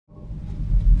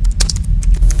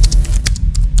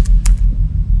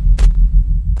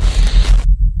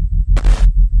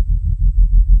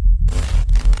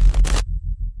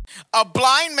A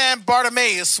blind man,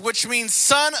 Bartimaeus, which means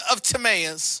son of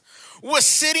Timaeus, was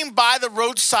sitting by the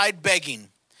roadside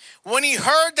begging. When he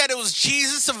heard that it was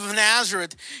Jesus of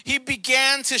Nazareth, he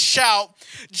began to shout,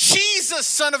 "Jesus,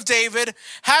 son of David,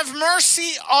 have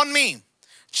mercy on me."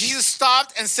 Jesus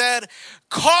stopped and said,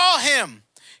 "Call him."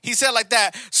 He said like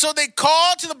that. So they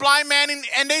called to the blind man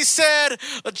and they said,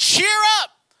 "Cheer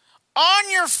up,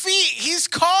 on your feet, he's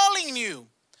calling you."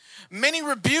 Many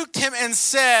rebuked him and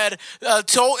said,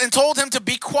 told him to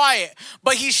be quiet.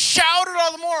 But he shouted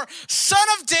all the more, "Son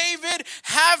of David,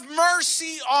 have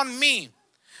mercy on me."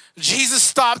 Jesus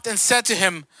stopped and said to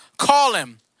him, "Call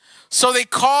him." So they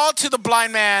called to the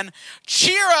blind man,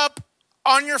 "Cheer up,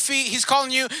 on your feet, he's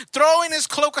calling you." Throwing his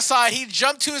cloak aside, he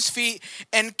jumped to his feet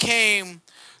and came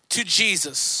to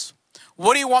Jesus.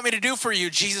 "What do you want me to do for you?"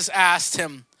 Jesus asked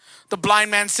him. The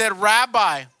blind man said,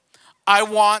 "Rabbi, I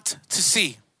want to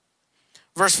see."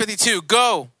 Verse 52,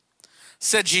 "Go,"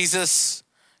 said Jesus,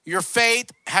 "your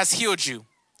faith has healed you."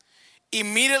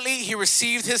 Immediately he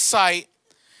received his sight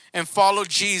and followed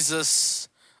Jesus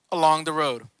along the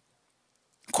road.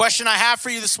 Question I have for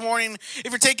you this morning,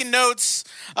 if you're taking notes,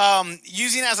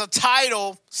 using as a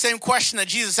title, same question that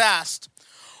Jesus asked.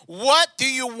 What do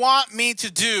you want me to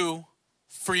do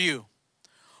for you?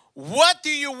 What do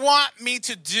you want me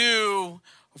to do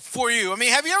for you? I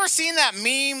mean, have you ever seen that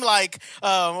meme, like,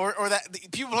 or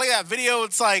that people play that video?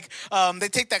 It's like they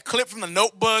take that clip from The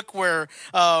Notebook where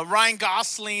Ryan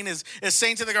Gosling is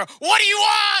saying to the girl, "What do you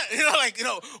want?"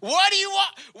 What do you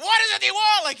want? What is it you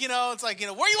want? Like, it's like, where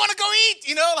do you want to go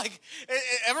eat? Like,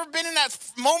 ever been in that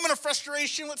moment of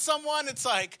frustration with someone? It's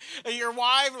like your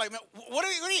wife, like, "What do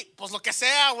you eat?" "Pues lo que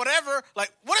sea," whatever.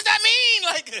 Like, what does that mean?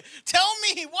 Like, tell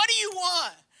me, what do you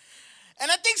want?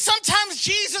 And I think sometimes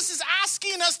Jesus is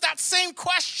asking us that same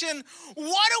question.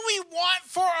 What do we want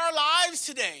for our lives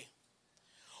today?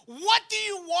 What do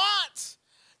you want?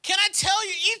 Can I tell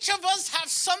you, each of us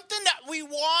have something that we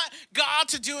want God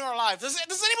to do in our life. Does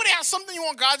anybody have something you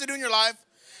want God to do in your life?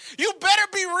 You better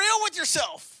be real with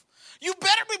yourself. You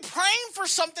better be praying for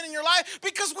something in your life,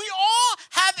 because we all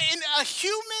have a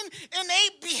human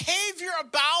innate behavior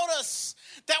about us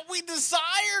that we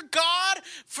desire God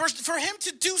for him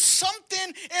to do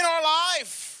something in our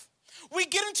life. We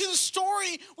get into the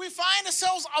story, we find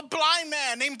ourselves a blind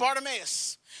man named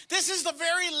Bartimaeus. This is the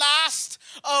very last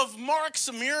of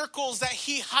Mark's miracles that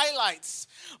he highlights.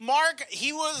 Mark,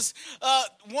 he was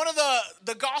one of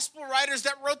the gospel writers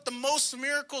that wrote the most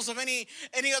miracles of any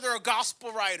other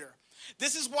gospel writer.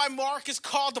 This is why Mark is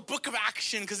called the book of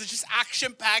action, because it's just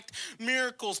action-packed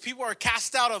miracles. People are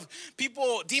cast out of,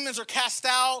 demons are cast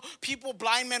out,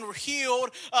 blind men were healed,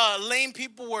 lame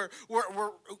people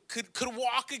could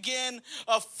walk again,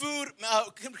 food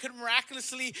could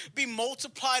miraculously be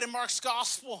multiplied in Mark's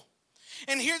gospel.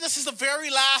 And here, this is the very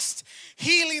last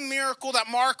healing miracle that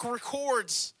Mark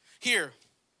records here.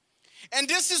 And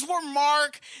this is where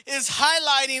Mark is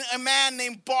highlighting a man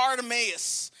named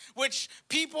Bartimaeus, which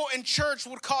people in church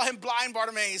would call him blind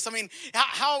Bartimaeus. I mean,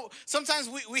 how sometimes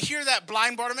we hear that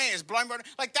blind Bartimaeus,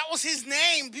 like that was his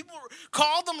name. People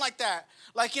called him like that.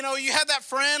 Like, you had that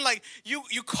friend, like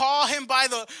you call him by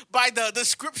the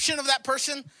description of that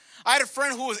person. I had a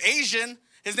friend who was Asian.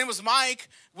 His name was Mike.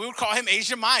 We would call him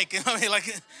Asian Mike.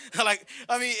 It's like,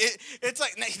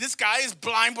 this guy is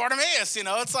blind Bartimaeus.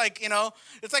 It's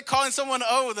like calling someone,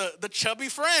 the chubby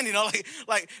friend.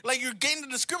 Like you're getting the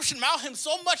description about him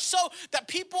so much so that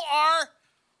people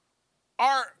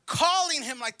are calling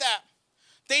him like that.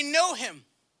 They know him.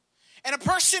 And a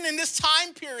person in this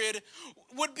time period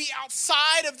would be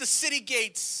outside of the city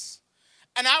gates,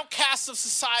 an outcast of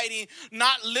society,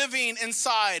 not living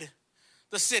inside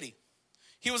the city.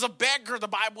 He was a beggar, the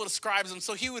Bible describes him,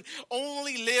 so he would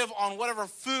only live on whatever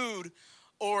food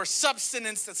or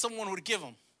substance that someone would give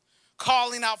him.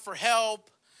 Calling out for help,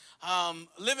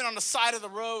 living on the side of the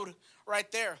road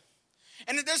right there.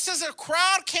 And it says a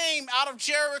crowd came out of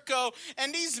Jericho,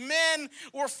 and these men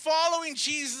were following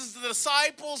Jesus, the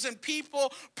disciples and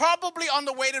people, probably on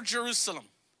the way to Jerusalem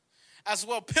as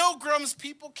well. Pilgrims,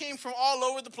 people came from all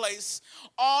over the place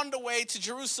on the way to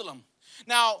Jerusalem.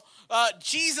 Now,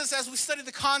 Jesus, as we study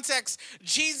the context,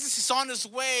 Jesus is on his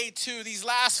way to these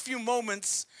last few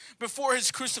moments before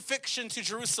his crucifixion to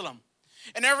Jerusalem.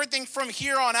 And everything from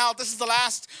here on out, this is the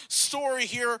last story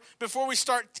here before we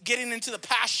start getting into the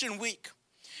Passion Week.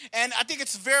 And I think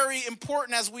it's very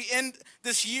important as we end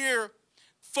this year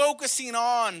focusing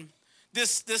on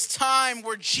this time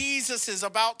where Jesus is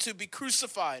about to be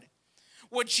crucified,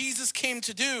 what Jesus came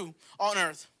to do on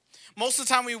earth. Most of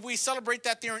the time we celebrate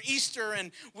that during Easter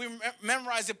and we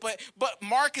memorize it, but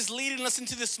Mark is leading us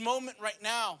into this moment right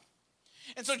now.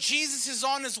 And so Jesus is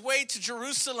on his way to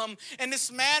Jerusalem, and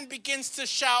this man begins to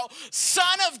shout,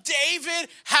 "Son of David,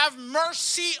 have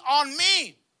mercy on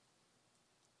me."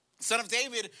 Son of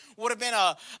David would have been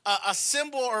a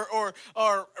symbol or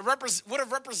would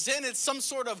have represented some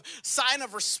sort of sign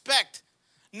of respect,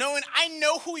 knowing I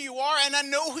know who you are and I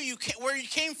know where you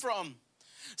came from.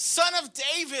 Son of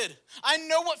David, I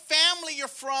know what family you're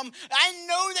from. I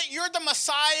know that you're the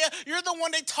Messiah. You're the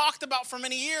one they talked about for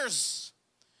many years.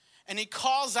 And he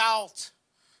calls out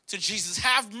to Jesus,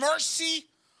 "Have mercy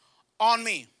on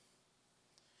me."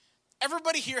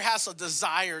 Everybody here has a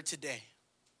desire today.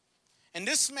 And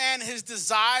this man, his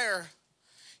desire,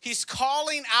 he's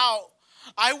calling out,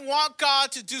 I want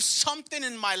God to do something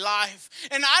in my life.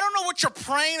 And I don't know what you're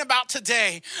praying about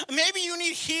today. Maybe you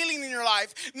need healing in your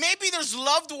life. Maybe there's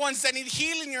loved ones that need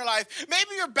healing in your life.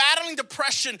 Maybe you're battling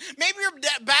depression. Maybe you're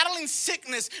battling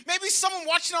sickness. Maybe someone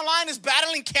watching online is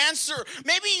battling cancer.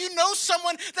 Maybe you know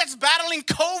someone that's battling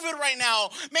COVID right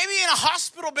now. Maybe in a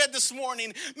hospital bed this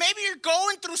morning. Maybe you're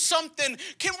going through something.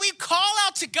 Can we call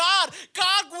out to God?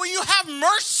 God, will you have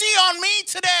mercy on me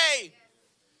today?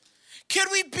 Could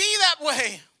we be that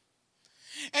way?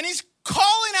 And he's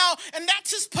calling out, and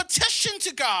that's his petition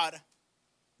to God.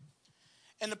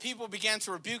 And the people began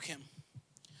to rebuke him.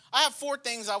 I have 4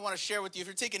 things I want to share with you. If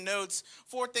you're taking notes,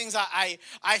 4 things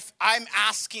I'm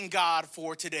asking God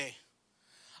for today.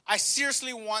 I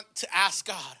seriously want to ask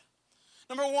God.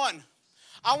 Number 1,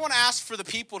 I want to ask for the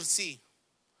people to see.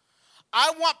 I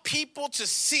want people to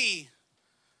see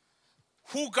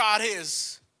who God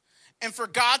is, and for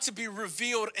God to be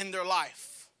revealed in their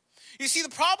life. You see, the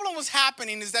problem was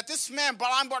happening is that this man,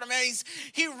 blind Bartimaeus,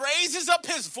 he raises up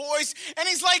his voice and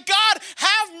he's like, God,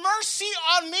 have mercy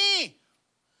on me.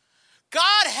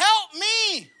 God, help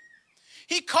me.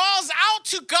 He calls out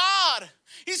to God.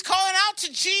 He's calling out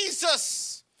to Jesus.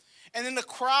 And then the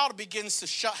crowd begins to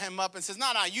shut him up and says,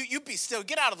 no, you be still.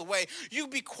 Get out of the way. You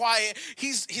be quiet.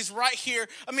 He's right here.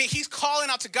 I mean, he's calling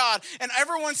out to God. And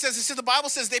everyone says, the Bible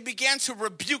says they began to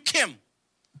rebuke him.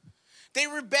 They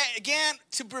began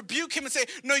to rebuke him and say,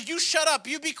 no, you shut up.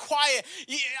 You be quiet.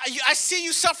 I see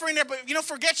you suffering there, but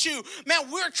forget you. Man,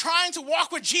 we're trying to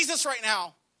walk with Jesus right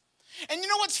now. And you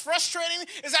know what's frustrating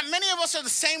is that many of us are the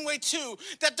same way too,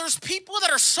 that there's people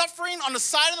that are suffering on the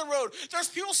side of the road. There's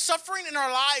people suffering in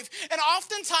our life. And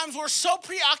oftentimes we're so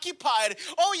preoccupied.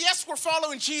 Oh, yes, we're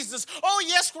following Jesus. Oh,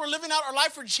 yes, we're living out our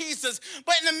life for Jesus.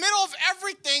 But in the middle of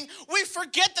everything, we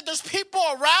forget that there's people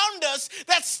around us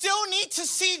that still need to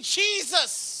see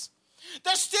Jesus.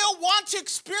 That still want to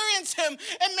experience him.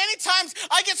 And many times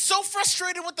I get so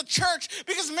frustrated with the church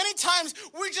because many times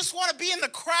we just want to be in the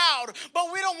crowd, but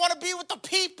we don't want to be with the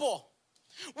people.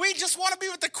 We just want to be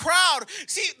with the crowd.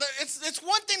 See, it's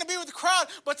one thing to be with the crowd,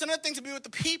 but it's another thing to be with the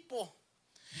people.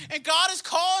 And God is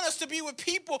calling us to be with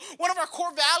people. One of our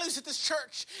core values at this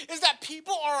church is that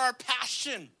people are our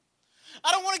passion.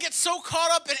 I don't want to get so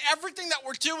caught up in everything that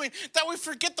we're doing that we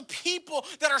forget the people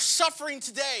that are suffering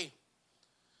today.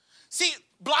 See,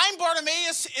 blind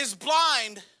Bartimaeus is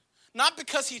blind not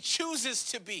because he chooses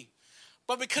to be,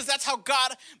 but because that's how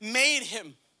God made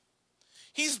him.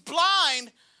 He's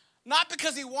blind not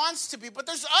because he wants to be, but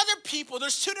there's other people.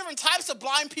 There's 2 different types of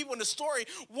blind people in the story.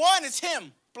 One is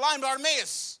him, blind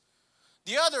Bartimaeus.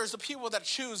 The other is the people that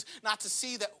choose not to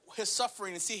see that his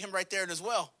suffering and see him right there as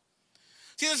well.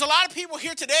 See, there's a lot of people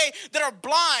here today that are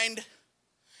blind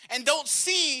and don't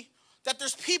see that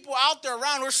there's people out there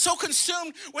around. We're so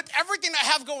consumed with everything that I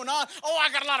have going on. Oh,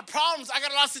 I got a lot of problems. I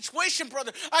got a lot of situation,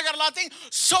 brother. I got a lot of things.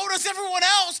 So does everyone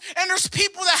else. And there's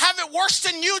people that have it worse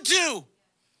than you do.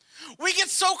 We get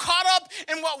so caught up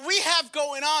in what we have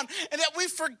going on and that we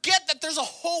forget that there's a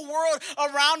whole world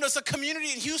around us, a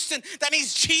community in Houston that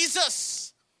needs Jesus.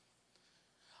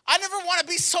 I never want to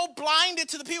be so blinded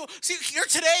to the people. See, here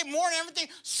today, more than everything,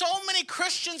 so many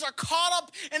Christians are caught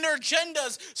up in their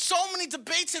agendas. So many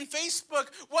debates in Facebook,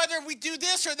 whether we do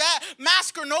this or that,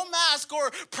 mask or no mask,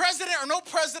 or president or no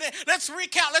president. Let's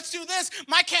recount. Let's do this.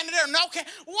 My candidate or no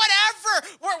candidate. Whatever.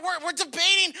 We're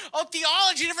debating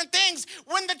theology, different things,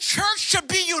 when the church should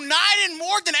be united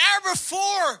more than ever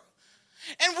before.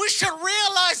 And we should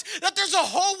realize that there's a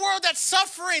whole world that's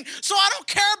suffering. So I don't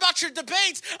care about your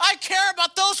debates. I care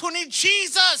about those who need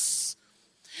Jesus.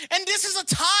 And this is a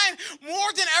time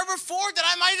more than ever before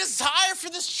that my desire for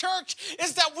this church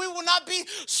is that we will not be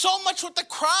so much with the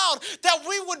crowd, that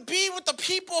we would be with the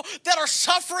people that are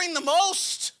suffering the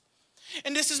most.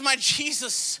 And this is my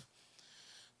Jesus,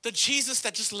 the Jesus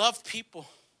that just loved people,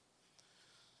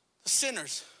 the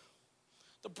sinners,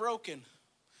 the broken,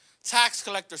 tax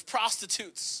collectors,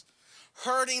 prostitutes,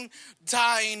 hurting,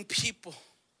 dying people.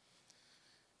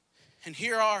 And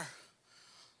here are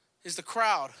is the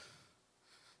crowd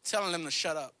telling them to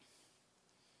shut up.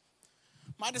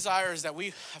 My desire is that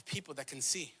we have people that can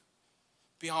see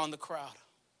beyond the crowd.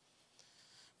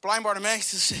 Blind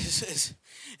Bartimaeus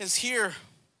is here,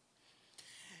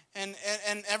 and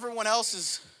everyone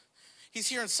else he's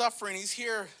here in suffering. He's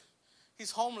here,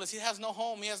 he's homeless. He has no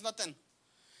home. He has nothing.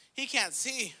 He can't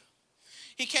see.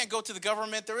 He can't go to the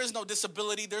government. There is no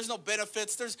disability. There's no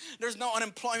benefits. There's no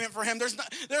unemployment for him.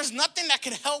 There's nothing that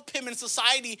can help him in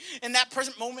society in that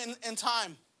present moment in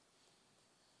time.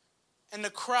 And the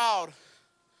crowd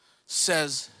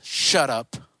says, shut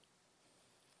up.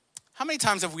 How many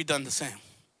times have we done the same?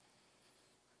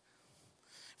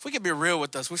 If we could be real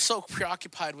with us, we're so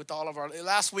preoccupied with all of our.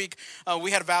 Last week we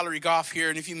had Valerie Goff here,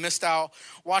 and if you missed out,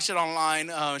 watch it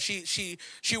online. She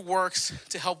works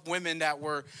to help women that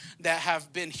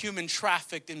have been human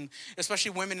trafficked, and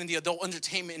especially women in the adult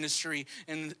entertainment industry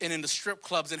and in the strip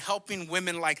clubs, and helping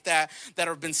women like that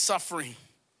have been suffering.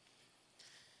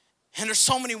 And there's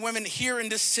so many women here in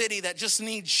this city that just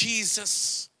need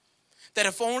Jesus. That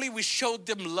if only we showed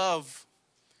them love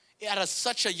at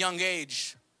such a young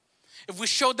age. If we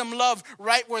showed them love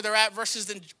right where they're at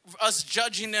versus us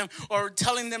judging them or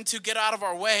telling them to get out of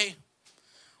our way,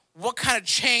 what kind of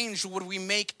change would we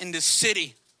make in this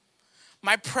city?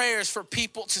 My prayer is for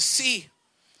people to see.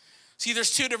 See,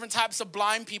 there's two different types of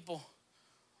blind people.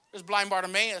 There's blind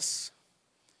Bartimaeus,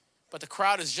 but the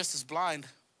crowd is just as blind.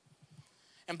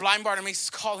 And blind Bartimaeus is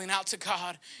calling out to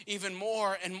God even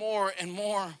more and more and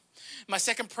more. My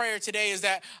second prayer today is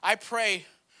that I pray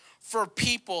for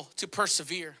people to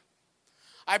persevere.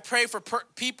 I pray for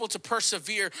people to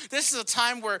persevere. This is a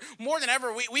time where more than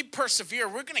ever we persevere.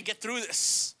 We're going to get through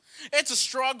this. It's a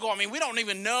struggle. I mean, we don't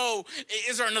even know.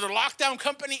 Is there another lockdown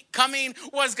coming?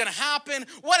 What is going to happen?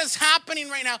 What is happening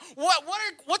right now?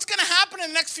 What's going to happen in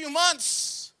the next few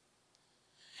months?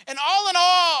 And all in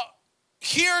all, we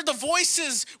hear the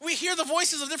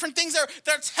voices of different things that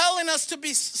are telling us to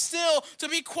be still, to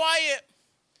be quiet.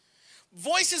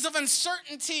 Voices of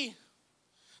uncertainty.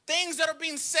 Things that are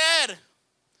being said.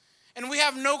 And we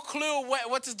have no clue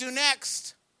what to do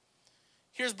next.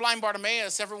 Here's blind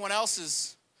Bartimaeus. Everyone else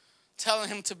is telling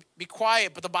him to be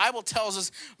quiet. But the Bible tells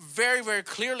us very, very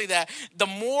clearly that the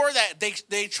more that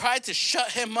they tried to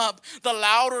shut him up, the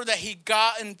louder that he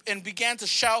got and began to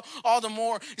shout all the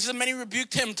more. He said, many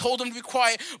rebuked him, told him to be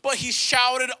quiet, but he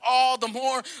shouted all the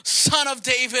more, Son of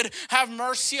David, have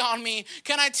mercy on me.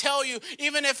 Can I tell you,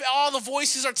 even if all the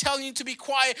voices are telling you to be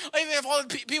quiet, even if all the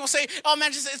people say, oh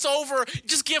man, it's over,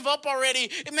 just give up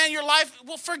already. Man, your life,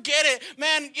 well, forget it.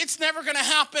 Man, it's never going to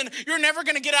happen. You're never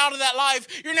going to get out of that life.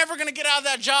 You're never going to get out of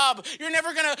that job. You're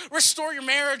never going to restore your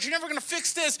marriage. You're never going to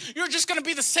fix this. You're just going to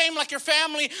be the same like your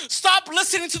family. Stop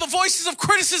listening to the voices of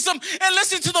criticism and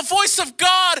listen to the voice of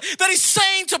God that he's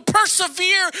saying to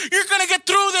persevere. You're going to get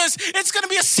through this. It's going to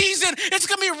be a season. It's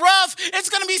going to be rough. It's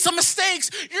going to be some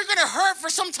mistakes. You're going to hurt for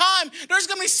some time. There's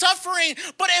going to be suffering.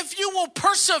 But if you will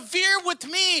persevere with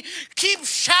me, keep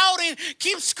shouting,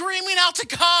 keep screaming out to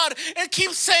God, and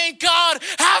keep saying, God,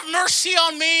 have mercy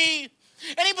on me.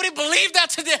 Anybody believe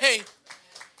that today?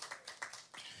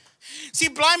 See,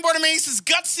 blind Bartimaeus is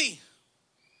gutsy.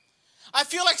 I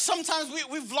feel like sometimes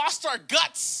we've lost our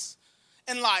guts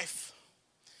in life.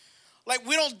 Like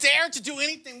we don't dare to do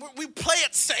anything. We play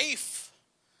it safe.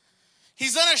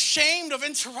 He's unashamed of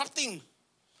interrupting.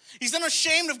 He's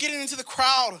unashamed of getting into the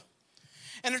crowd.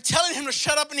 And they're telling him to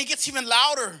shut up, and he gets even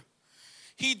louder.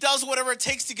 He does whatever it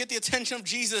takes to get the attention of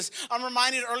Jesus. I'm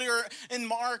reminded earlier in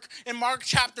Mark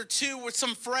chapter 2, with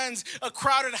some friends, a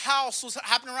crowded house was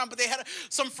happening around, but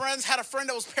some friends had a friend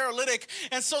that was paralytic,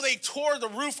 and so they tore the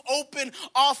roof open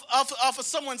off of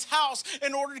someone's house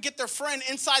in order to get their friend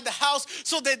inside the house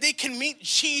so that they can meet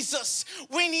Jesus.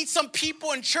 We need some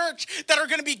people in church that are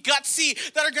going to be gutsy,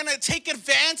 that are going to take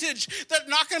advantage, that are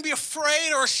not going to be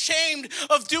afraid or ashamed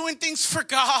of doing things for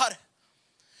God.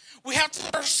 We have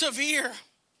to persevere.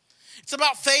 It's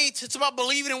about faith. It's about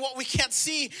believing in what we can't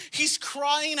see. He's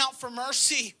crying out for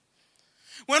mercy.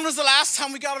 When was the last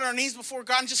time we got on our knees before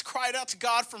God and just cried out to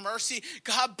God for mercy?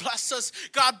 God bless us.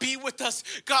 God be with us.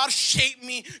 God shape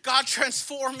me. God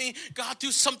transform me. God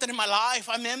do something in my life.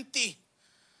 I'm empty.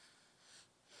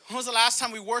 When was the last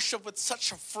time we worshiped with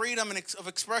such a freedom of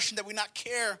expression that we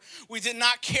did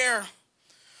not care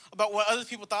about what other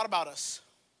people thought about us?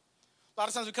 A lot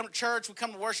of times we come to church, we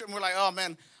come to worship, and we're like, oh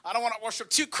man, I don't want to worship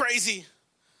too crazy.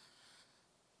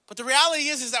 But the reality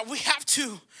is that we have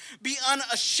to be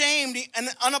unashamed and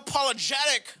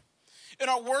unapologetic in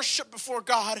our worship before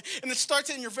God. And it starts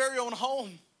in your very own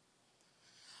home.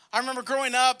 I remember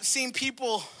growing up, seeing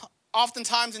people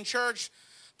oftentimes in church,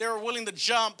 they were willing to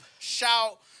jump,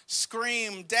 shout,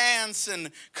 scream, dance,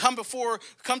 and come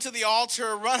to the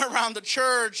altar, run around the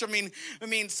church. I mean,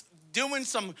 doing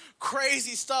some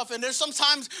crazy stuff. And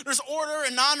sometimes there's order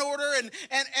and non-order, and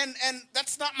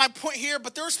that's not my point here,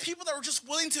 but there's people that were just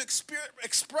willing to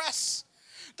express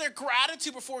their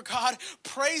gratitude before God,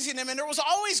 praising him. And there was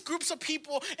always groups of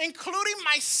people, including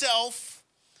myself,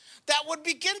 that would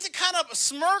begin to kind of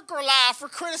smirk or laugh or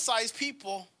criticize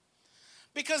people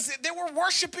because they were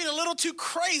worshiping a little too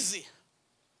crazy.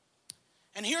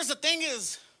 And here's the thing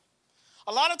is,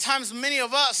 a lot of times many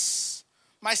of us,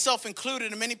 myself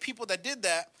included, and many people that did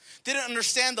that, didn't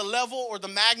understand the level or the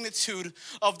magnitude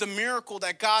of the miracle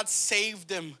that God saved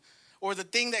them, or the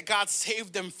thing that God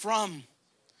saved them from.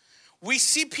 We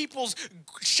see people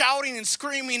shouting and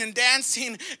screaming and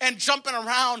dancing and jumping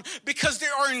around because they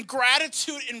are in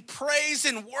gratitude and praise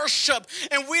and worship.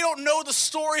 And we don't know the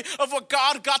story of what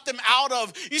God got them out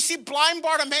of. You see, blind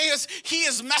Bartimaeus, he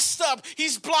is messed up.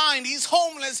 He's blind. He's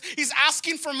homeless. He's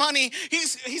asking for money.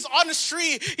 He's on the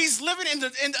street. He's living in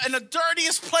the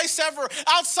dirtiest place ever,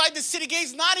 outside the city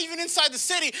gates, not even inside the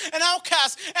city, an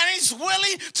outcast. And he's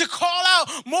willing to call out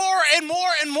more and more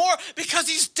and more because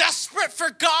he's desperate for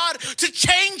God to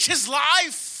change his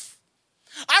life.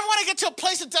 I want to get to a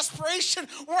place of desperation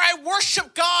where I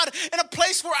worship God in a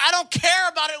place where I don't care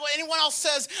about it, what anyone else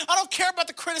says. I don't care about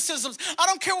the criticisms. I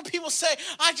don't care what people say.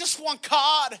 I just want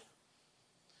God.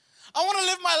 I want to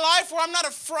live my life where I'm not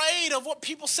afraid of what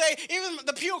people say, even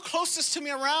the people closest to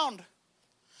me around.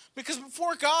 Because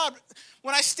before God,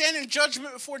 when I stand in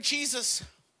judgment before Jesus,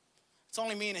 it's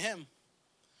only me and him.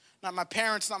 Not my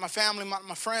parents, not my family, not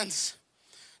my friends,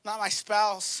 not my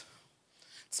spouse.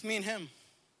 It's me and him.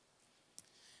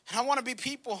 And I want to be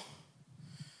people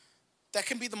that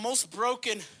can be the most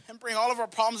broken and bring all of our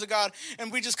problems to God.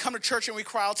 And we just come to church and we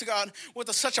cry out to God with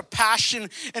such a passion,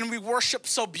 and we worship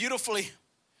so beautifully.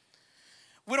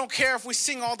 We don't care if we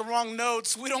sing all the wrong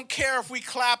notes. We don't care if we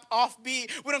clap off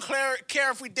beat. We don't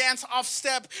care if we dance off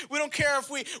step. We don't care if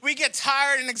we get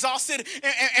tired and exhausted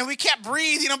and we can't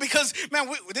breathe, because,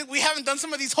 man, we haven't done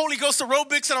some of these Holy Ghost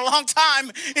aerobics in a long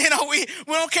time. We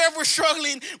don't care if we're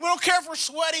struggling. We don't care if we're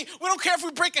sweaty. We don't care if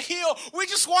we break a heel. We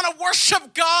just want to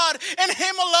worship God and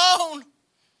him alone.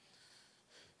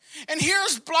 And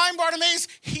here's blind Bartimaeus.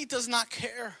 He does not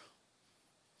care.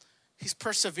 He's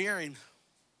persevering.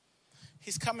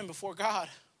 He's coming before God.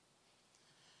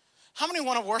 How many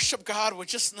want to worship God with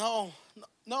just with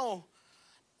no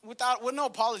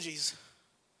apologies?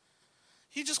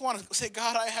 You just want to say,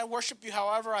 God, I worship you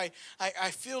however I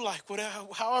feel like,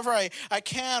 however I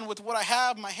can with what I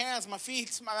have, my hands, my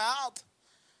feet, my mouth.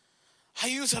 I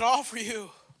use it all for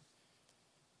you.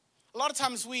 A lot of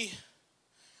times we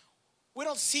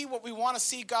don't see what we want to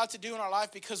see God to do in our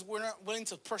life because we're not willing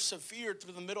to persevere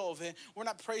through the middle of it. We're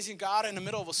not praising God in the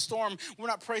middle of a storm. We're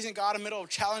not praising God in the middle of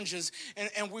challenges.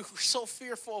 And we're so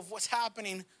fearful of what's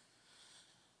happening.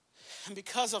 And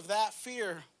because of that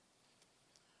fear,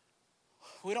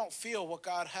 we don't feel what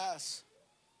God has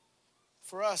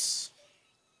for us.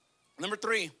 Number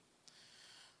 3,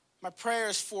 my prayer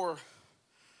is for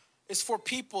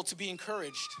people to be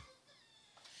encouraged.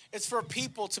 It's for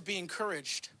people to be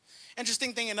encouraged.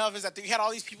 Interesting thing enough is that you had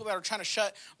all these people that are trying to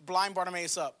shut blind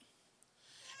Bartimaeus up.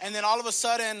 And then all of a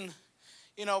sudden,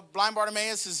 blind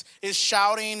Bartimaeus is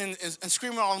shouting and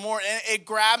screaming all the more, and it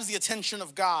grabs the attention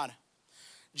of God.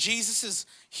 Jesus is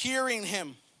hearing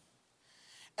him,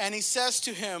 and he says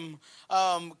to him,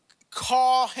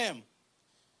 call him.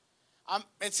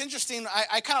 It's interesting.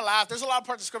 I kind of laugh. There's a lot of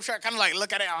parts of scripture I kind of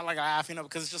look at it, I laugh,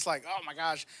 because it's just oh my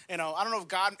gosh, I don't know if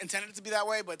God intended it to be that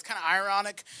way, but it's kind of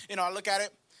ironic. I look at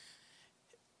it.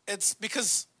 It's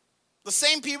because the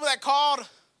same people that called,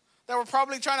 that were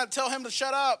probably trying to tell him to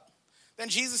shut up, then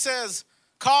Jesus says,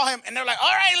 call him. And they're like, all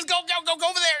right, let's go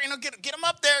over there, get him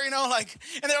up there, and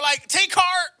they're like, take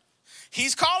heart.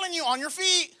 He's calling you on your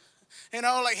feet,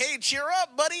 hey, cheer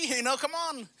up, buddy, come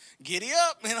on, giddy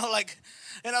up,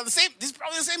 these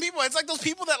probably the same people. It's like those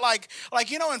people that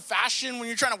in fashion, when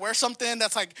you're trying to wear something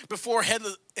that's before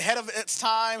ahead of its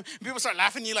time, people start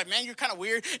laughing at you man, you're kind of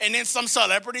weird. And then some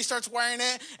celebrity starts wearing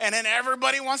it, and then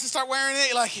everybody wants to start wearing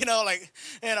it.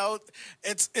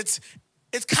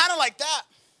 It's kind of like that.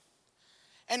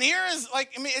 And here is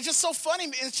it's just so funny.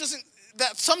 It's just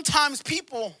that sometimes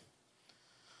people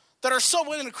that are so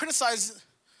willing to criticize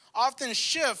often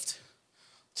shift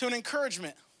to an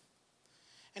encouragement.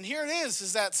 And here it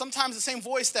is that sometimes the same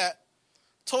voice that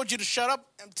told you to shut up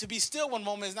and to be still one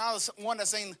moment is now the one that's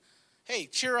saying, hey,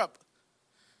 cheer up.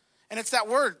 And it's that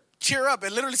word, cheer up.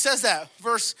 It literally says that.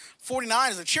 Verse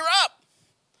 49 is cheer up,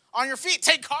 on your feet,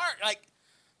 take heart,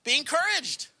 be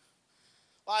encouraged.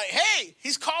 Hey,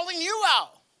 he's calling you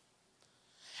out.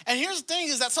 And here's the thing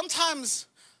is that sometimes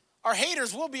our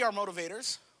haters will be our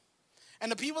motivators.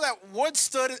 And the people that would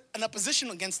stood in opposition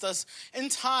against us in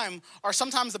time are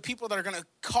sometimes the people that are going to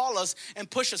call us and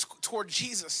push us toward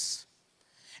Jesus.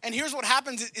 And here's what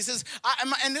happens. It says,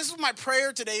 and this is my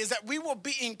prayer today, is that we will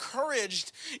be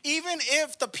encouraged, even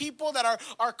if the people that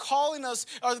are calling us,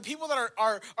 or the people that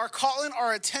are calling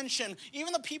our attention,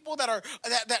 even the people that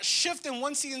shift in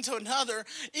one season to another,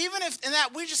 even if in that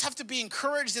we just have to be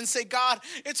encouraged and say, God,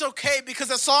 it's okay, because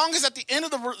as long as at the end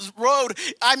of the road,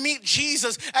 I meet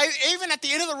Jesus, even at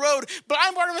the end of the road,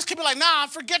 blind Bartimaeus could be like, nah,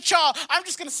 forget y'all. I'm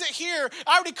just going to sit here.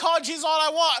 I already called Jesus all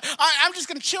I want. I'm just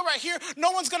going to chill right here.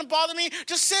 No one's going to bother me.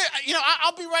 Just sit,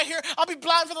 I'll be right here. I'll be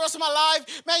blind for the rest of my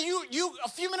life. Man, you a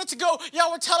few minutes ago,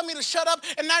 y'all were telling me to shut up,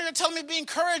 and now you're telling me to be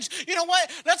encouraged. You know what?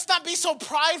 Let's not be so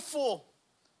prideful.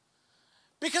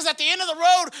 Because at the end of the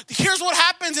road, here's what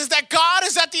happens is that God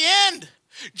is at the end.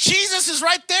 Jesus is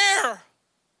right there.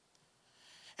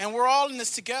 And we're all in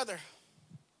this together.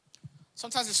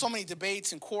 Sometimes there's so many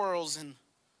debates and quarrels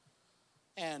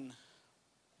and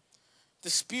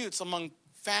disputes among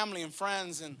family and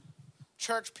friends and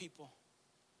church people.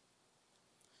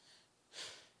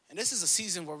 And this is a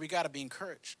season where we got to be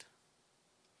encouraged.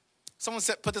 Someone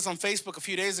put this on Facebook a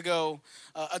few days ago.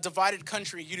 A divided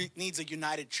country needs a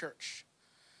united church.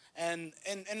 And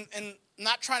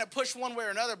not trying to push one way or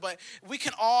another, but we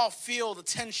can all feel the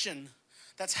tension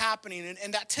that's happening.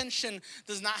 And that tension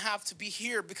does not have to be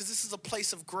here, because this is a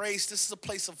place of grace. This is a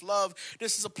place of love.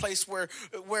 This is a place where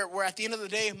at the end of the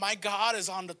day, my God is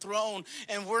on the throne.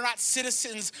 And we're not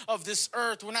citizens of this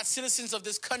earth. We're not citizens of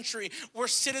this country. We're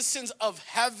citizens of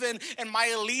heaven. And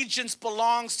my allegiance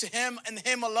belongs to him and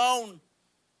him alone.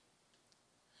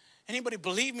 Anybody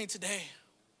believe me today?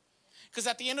 Because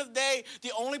at the end of the day,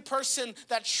 the only person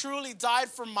that truly died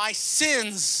for my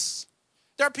sins,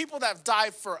 there are people that have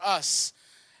died for us.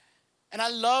 And I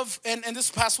love, and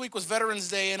this past week was Veterans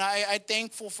Day, and I'm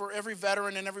thankful for every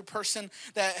veteran and every person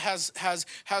that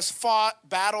has fought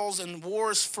battles and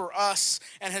wars for us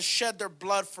and has shed their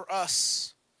blood for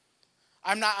us.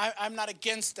 I'm not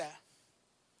against that.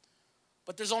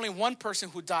 But there's only one person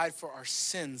who died for our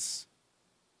sins.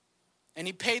 And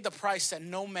he paid the price that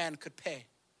no man could pay.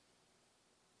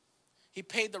 He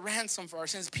paid the ransom for our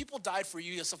sins. People died for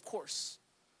you, yes, of course.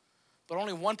 But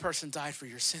only one person died for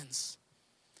your sins.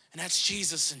 And that's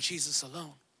Jesus and Jesus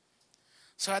alone.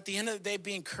 So at the end of the day,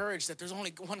 be encouraged that there's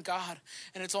only one God,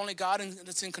 and it's only God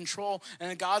that's in control,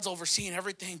 and God's overseeing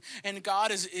everything, and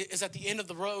God is at the end of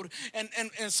the road. And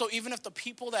so even if the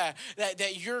people that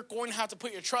you're going to have to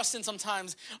put your trust in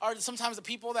sometimes are sometimes the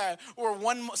people that were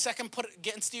 1 second put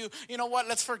against you, you know what?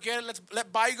 Let's forget it. Let's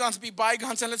let bygones be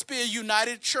bygones, and let's be a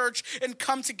united church and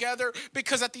come together,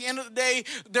 because at the end of the day,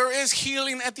 there is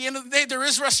healing. At the end of the day, there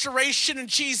is restoration in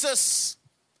Jesus.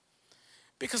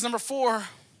 Because number 4,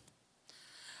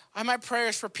 my prayer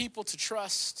is for people to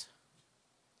trust.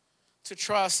 To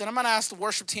trust. And I'm going to ask the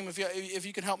worship team if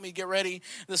you can help me get ready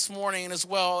this morning as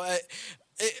well.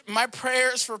 My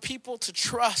prayer is for people to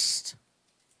trust.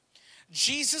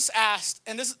 Jesus asked,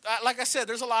 and this, like I said,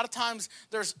 there's a lot of times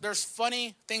there's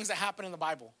funny things that happen in the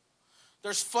Bible.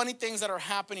 There's funny things that are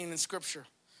happening in Scripture.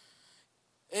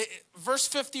 Verse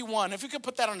 51, if you could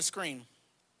put that on the screen.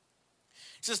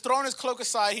 It says, throwing his cloak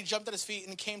aside, he jumped at his feet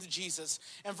and came to Jesus.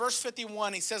 And verse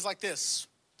 51, he says like this.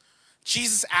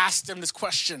 Jesus asked him this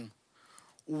question.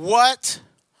 What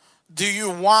do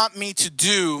you want me to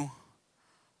do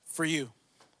for you?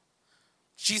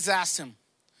 Jesus asked him.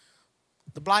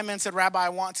 The blind man said, Rabbi, I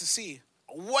want to see.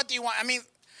 What do you want? I mean,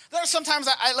 there are sometimes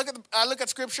I look at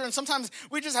Scripture, and sometimes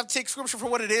we just have to take Scripture for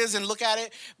what it is and look at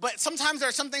it. But sometimes there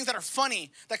are some things that are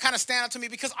funny that kind of stand out to me,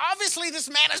 because obviously this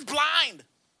man is blind.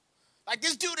 Like,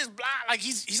 this dude is blind. Like,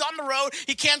 he's on the road.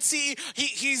 He can't see.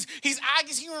 He's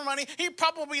human money. He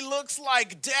probably looks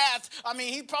like death. I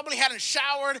mean, he probably hadn't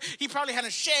showered. He probably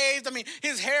hadn't shaved. I mean,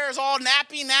 his hair is all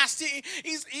nappy, nasty.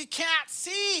 He can't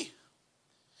see.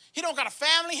 He don't got a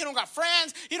family. He don't got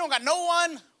friends. He don't got no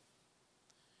one.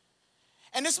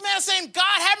 And this man is saying, God,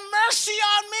 have mercy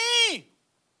on me.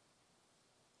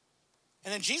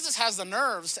 And then Jesus has the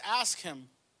nerves to ask him,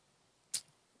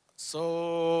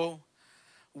 so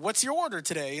what's your order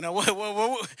today? You know,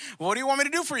 what do you want me to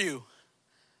do for you?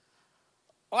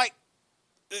 Like,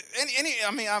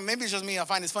 maybe it's just me. I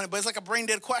find this funny, but it's like a brain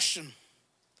dead question.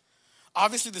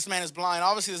 Obviously, this man is blind.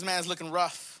 Obviously, this man is looking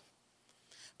rough.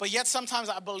 But yet, sometimes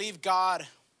I believe God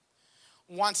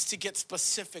wants to get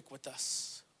specific with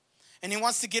us. And he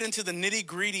wants to get into the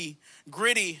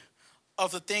gritty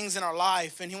of the things in our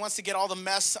life. And he wants to get all the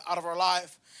mess out of our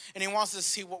life. And he wants to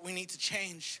see what we need to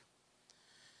change.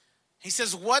 He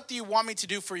says, what do you want me to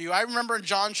do for you? I remember in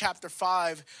John chapter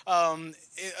 5,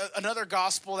 another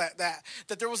gospel that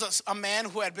there was a man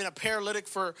who had been a paralytic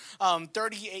for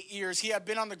 38 years. He had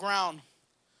been on the ground.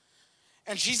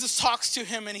 And Jesus talks to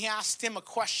him and he asked him a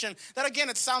question that, again,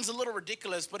 it sounds a little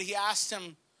ridiculous, but he asked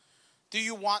him, do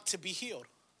you want to be healed?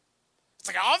 It's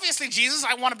like, obviously, Jesus,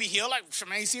 I want to be healed. Like,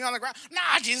 man, you see me on the ground?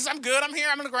 Nah, Jesus, I'm good. I'm here.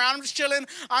 I'm on the ground. I'm just chilling.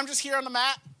 I'm just here on the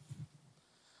mat.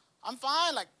 I'm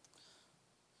fine. Like,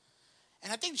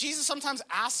 and I think Jesus sometimes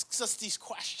asks us these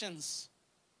questions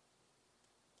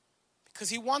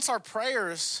because he wants our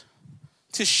prayers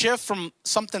to shift from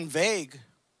something vague to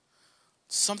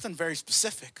something very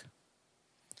specific.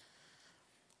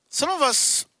 Some of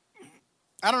us,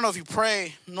 I don't know if you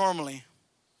pray normally,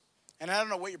 and I don't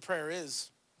know what your prayer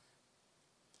is,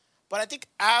 but I think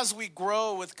as we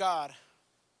grow with God,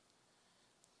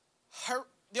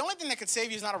 the only thing that could save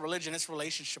you is not a religion, it's a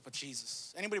relationship with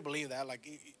Jesus. Anybody believe that? Like,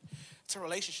 it's a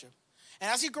relationship.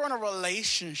 And as you grow in a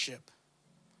relationship,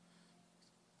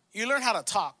 you learn how to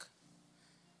talk.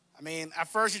 I mean, at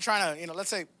first you're trying to, let's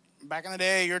say back in the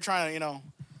day, you're trying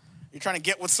to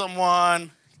get with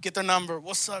someone, get their number.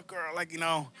 What's up, girl? Like,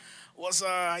 what's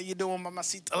how you doing,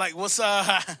 mamacita? Like, what's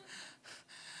up?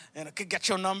 And I could get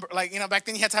your number. Like, back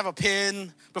then you had to have a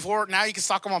PIN. Before, now you can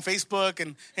stalk them on Facebook.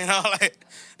 And, like,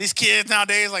 these kids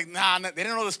nowadays, like, nah, they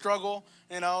didn't know the struggle.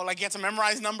 Like, you had to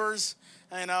memorize numbers,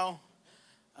 No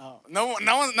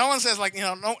one says, like,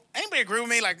 no, anybody agree with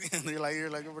me? Like, you're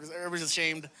like, everybody's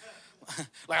ashamed.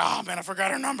 Like, oh, man, I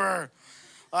forgot her number.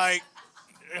 Like,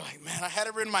 you're like, man, I had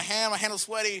it written in my hand. My hand was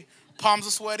sweaty. Palms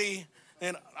are sweaty.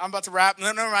 And I'm about to rap.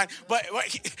 No, never mind. But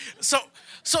so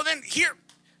then here,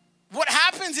 what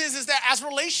happens is that as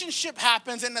relationship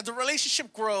happens and as the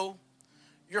relationship grow,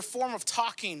 your form of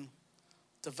talking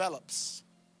develops.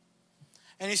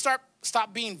 And you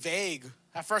stop being vague.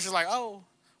 At first it's like, oh,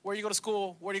 where you go to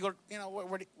school? Where do you go,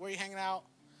 where are you hanging out?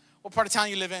 What part of town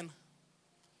you live in?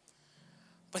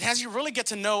 But as you really get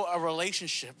to know a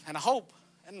relationship, and I hope,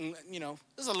 and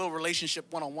this is a little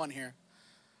relationship one-on-one here.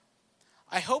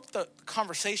 I hope the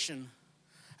conversation,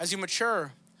 as you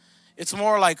mature, it's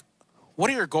more like, what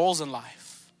are your goals in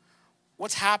life?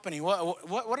 What's happening? What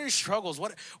are your struggles?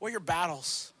 What are your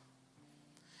battles?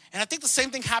 And I think the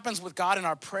same thing happens with God in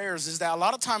our prayers is that a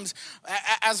lot of times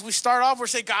as we start off, we're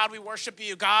saying, God, we worship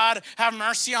you. God, have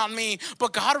mercy on me.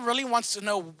 But God really wants to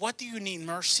know, what do you need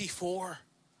mercy for?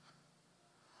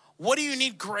 What do you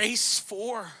need grace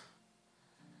for?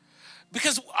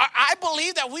 Because I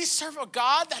believe that we serve a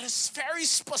God that is very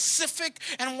specific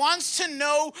and wants to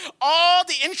know all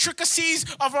the intricacies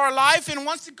of our life and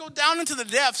wants to go down into the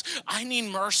depths. I need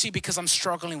mercy because I'm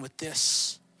struggling with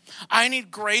this. I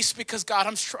need grace because, God,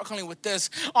 I'm struggling with this.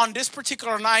 On this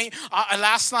particular night,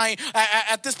 last night,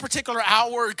 at this particular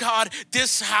hour, God,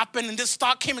 this happened and this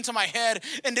thought came into my head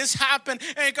and this happened.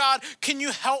 And God, can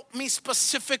you help me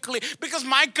specifically? Because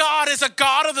my God is a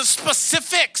God of the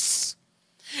specifics.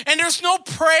 And there's no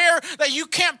prayer that you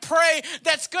can't pray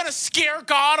that's going to scare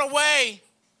God away.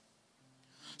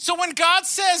 So when God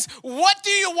says, what do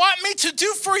you want me to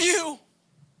do for you?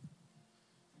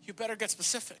 You better get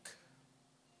specific.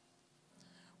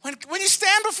 When you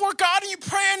stand before God and you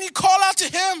pray and you call out to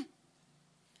him,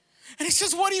 and he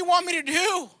says, what do you want me to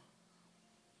do?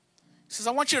 He says,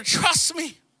 I want you to trust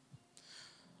me.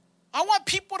 I want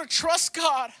people to trust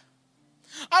God.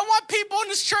 I want people in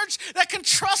this church that can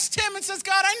trust him and says,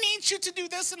 God, I need you to do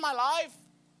this in my life.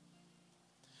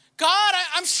 God,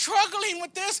 I'm struggling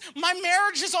with this. My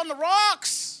marriage is on the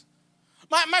rocks.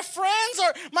 My friends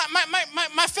are,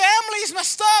 my family's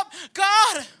messed up.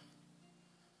 God.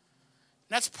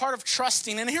 That's part of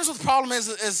trusting. And here's what the problem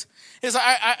is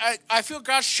I feel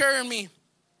God sharing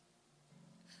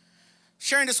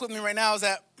this with me right now is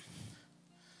that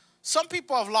some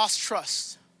people have lost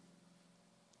trust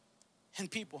in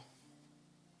people.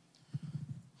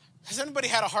 Has anybody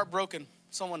had a heart broken?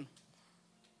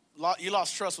 You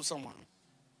lost trust with someone.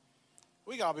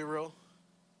 We gotta be real.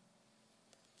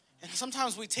 And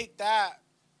sometimes we take that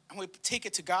and we take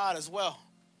it to God as well,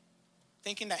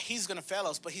 thinking that he's gonna fail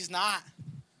us, but he's not.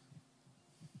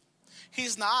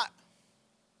 He's not.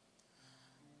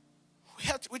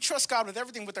 We trust God with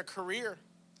everything, with our career.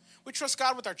 We trust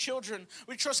God with our children.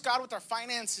 We trust God with our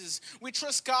finances. We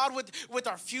trust God with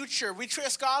our future. We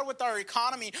trust God with our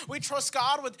economy. We trust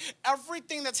God with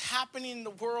everything that's happening in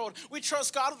the world. We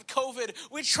trust God with COVID.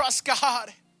 We trust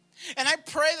God. And I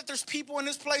pray that there's people in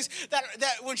this place that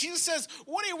when Jesus says,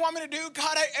 what do you want me to do,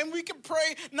 God? And we can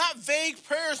pray not vague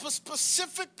prayers, but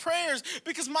specific prayers,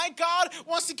 because my God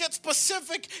wants to get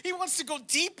specific. He wants to go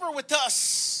deeper with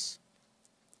us.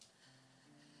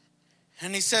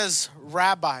 And he says,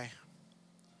 Rabbi.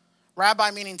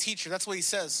 Rabbi meaning teacher. That's what he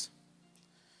says.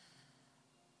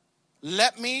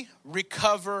 Let me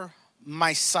recover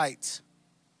my sight.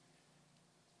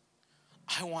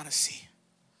 I want to see.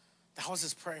 That was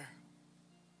his prayer.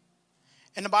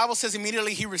 And the Bible says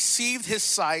immediately he received his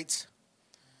sight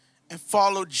and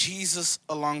followed Jesus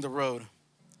along the road.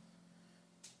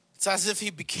 It's as if he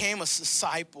became a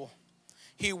disciple.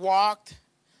 He walked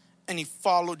and he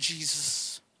followed Jesus.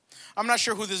 I'm not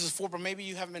sure who this is for, but maybe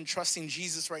you haven't been trusting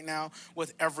Jesus right now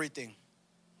with everything.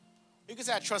 You can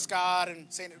say I trust God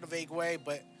and say it in a vague way,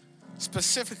 but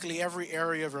specifically every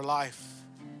area of your life.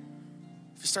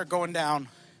 If you start going down,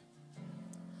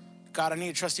 God, I need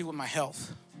to trust you with my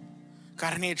health.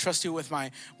 God, I need to trust you with my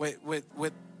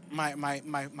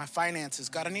finances.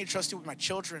 God, I need to trust you with my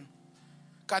children.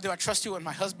 God, do I trust you with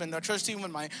my husband? Do I trust you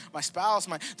with my spouse?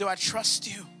 Do I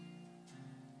trust you?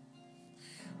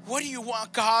 What do you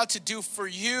want God to do for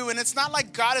you? And it's not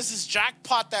like God is this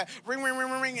jackpot that ring, ring,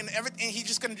 ring, ring, ring, and everything. And he's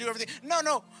just going to do everything.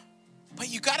 No. But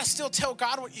you got to still tell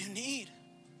God what you need.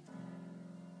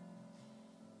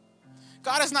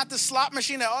 God is not this slot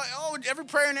machine that, every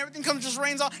prayer and everything comes just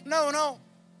rains on. No.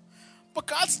 But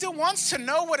God still wants to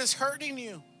know what is hurting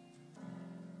you.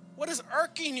 What is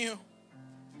irking you?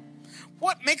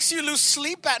 What makes you lose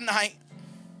sleep at night?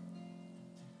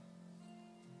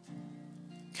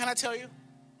 Can I tell you?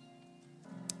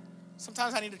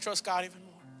 Sometimes I need to trust God even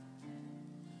more.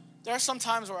 There are some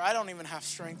times where I don't even have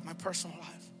strength in my personal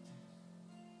life.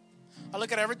 I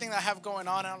look at everything that I have going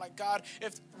on and I'm like, God,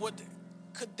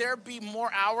 could there be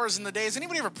more hours in the day? Has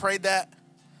anybody ever prayed that?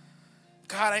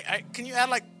 God, can you add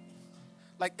like,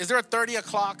 is there a 30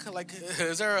 o'clock? Like,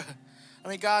 is there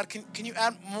God, can you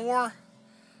add more?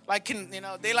 Like,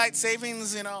 daylight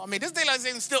savings, this daylight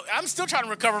savings I'm still trying to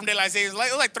recover from daylight savings. It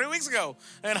was like 3 weeks ago.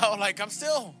 I'm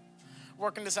still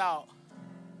working this out.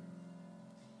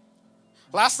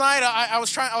 Last night, I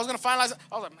was going to finalize.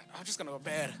 I was like, I'm just going to go to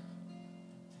bed.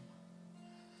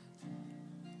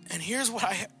 And here's what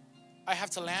I have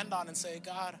to land on and say,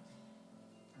 God,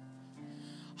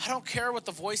 I don't care what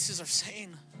the voices are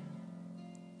saying.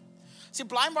 See,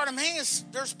 blind Bartimaeus,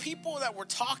 there's people that were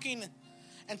talking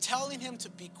and telling him to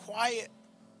be quiet.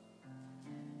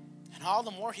 And all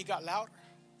the more he got louder.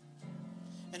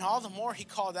 And all the more he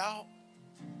called out.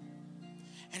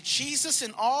 And Jesus,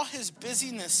 in all his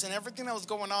busyness and everything that was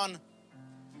going on,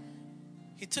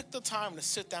 he took the time to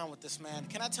sit down with this man.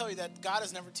 Can I tell you that God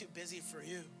is never too busy for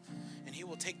you? And he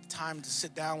will take the time to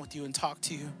sit down with you and talk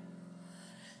to you.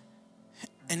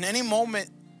 In any moment,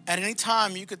 at any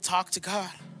time, you could talk to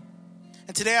God.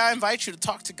 And today I invite you to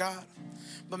talk to God.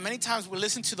 But many times we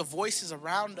listen to the voices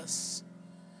around us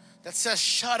that says,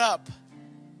 shut up.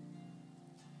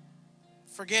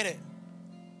 Forget it.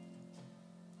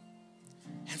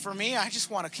 And for me, I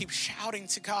just want to keep shouting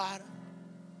to God.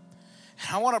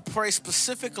 And I want to pray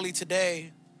specifically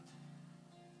today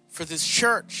for this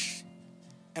church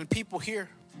and people here.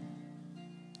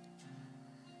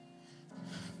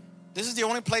 This is the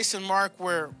only place in Mark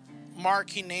where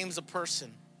he names a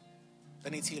person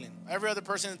that needs healing. Every other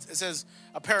person, it says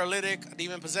a paralytic, a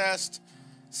demon-possessed,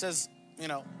 it says,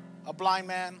 a blind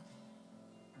man.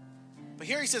 But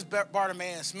here he says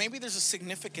Bartimaeus. Maybe there's a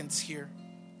significance here.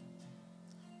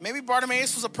 Maybe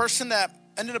Bartimaeus was a person that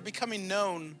ended up becoming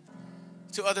known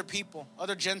to other people,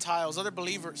 other Gentiles, other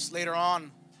believers later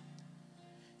on.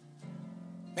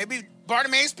 Maybe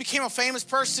Bartimaeus became a famous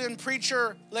person,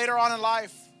 preacher later on in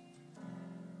life.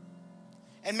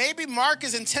 And maybe Mark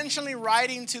is intentionally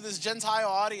writing to this Gentile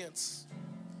audience.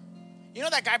 You know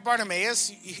that guy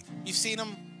Bartimaeus? You've seen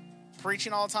him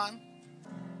preaching all the time?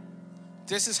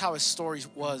 This is how his story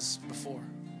was before.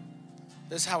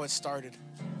 This is how it started.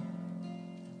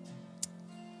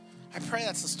 I pray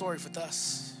that's the story with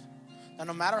us. That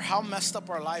no matter how messed up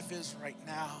our life is right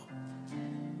now,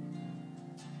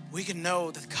 we can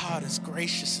know that God is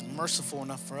gracious and merciful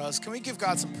enough for us. Can we give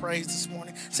God some praise this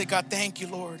morning? Say, God, thank you,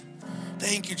 Lord.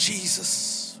 Thank you,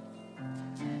 Jesus.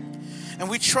 And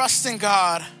we trust in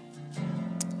God.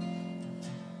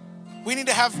 We need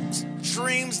to have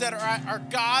dreams that are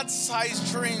God-sized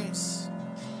dreams.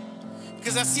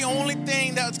 Because that's the only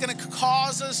thing that's going to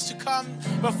cause us to come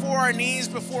before our knees,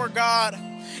 before God.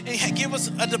 And give us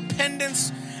a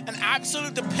dependence, an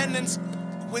absolute dependence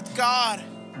with God.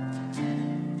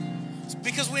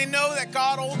 Because we know that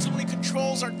God ultimately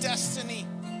controls our destiny.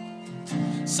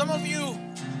 Some of you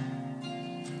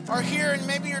are here and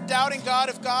maybe you're doubting God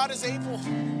if God is able.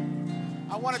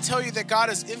 I want to tell you that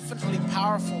God is infinitely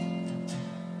powerful.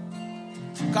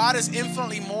 God is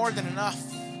infinitely more than enough.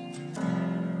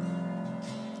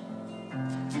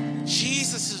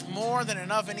 Jesus is more than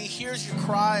enough, and he hears your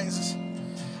cries.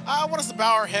 I want us to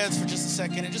bow our heads for just a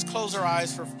second and just close our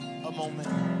eyes for a moment.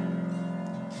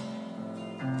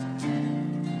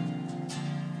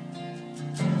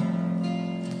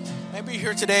 Maybe you're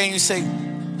here today and you say,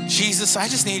 Jesus, I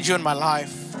just need you in my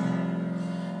life.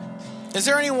 Is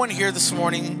there anyone here this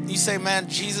morning, you say, man,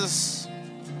 Jesus,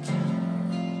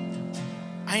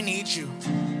 I need you.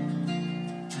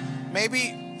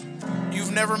 Maybe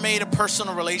you've never made a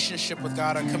personal relationship with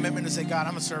God, a commitment to say, God,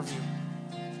 I'm going to serve you.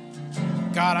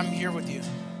 God, I'm here with you.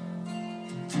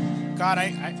 God,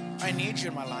 I need you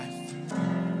in my life.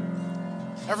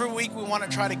 Every week we want to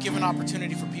try to give an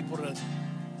opportunity for people to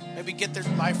maybe get their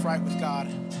life right with God.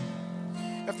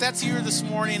 If that's you this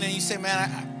morning and you say,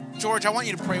 man, George, I want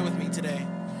you to pray with me today.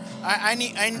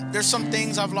 There's some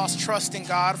things I've lost trust in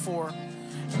God for,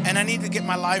 and I need to get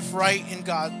my life right in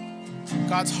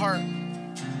God's heart.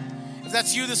 If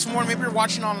that's you this morning, maybe you're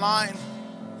watching online.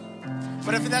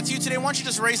 But if that's you today, why don't you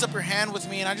just raise up your hand with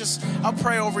me and I'll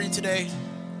pray over you today.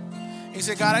 And you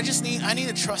say, God, I need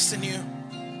to trust in you.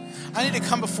 I need to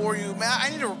come before you. Man,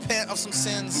 I need to repent of some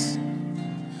sins.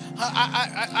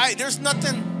 There's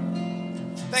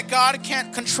nothing that God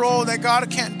can't control, that God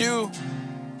can't do.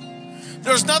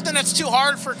 There's nothing that's too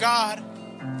hard for God.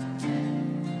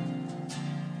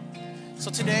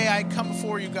 So today I come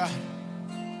before you, God.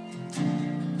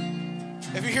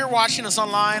 If you're here watching us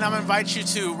online, I'm going to invite you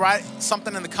to write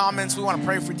something in the comments. We want to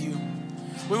pray for you.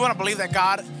 We want to believe that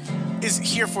God is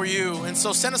here for you. And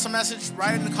so send us a message,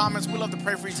 write it in the comments. We'd love to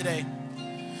pray for you today.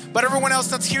 But everyone else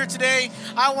that's here today,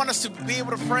 I want us to be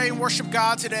able to pray and worship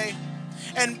God today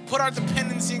and put our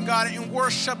dependency in God and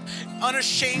worship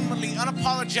unashamedly,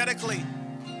 unapologetically.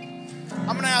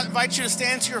 I'm going to invite you to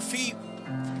stand to your feet.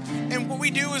 And what we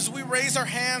do is we raise our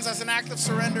hands as an act of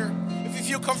surrender, if you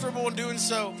feel comfortable in doing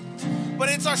so. But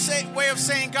it's our way of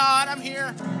saying, God, I'm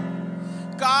here.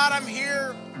 God, I'm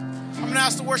here. I'm going to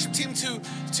ask the worship team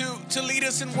to lead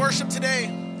us in worship today.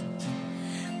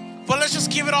 But let's just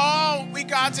give it all we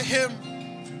got to Him.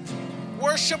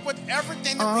 Worship with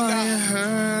everything that we got. All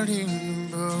hurting,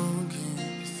 broken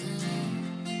within,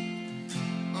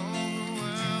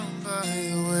 overwhelmed by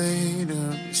the weight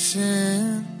of your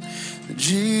sin,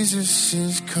 Jesus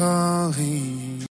is calling.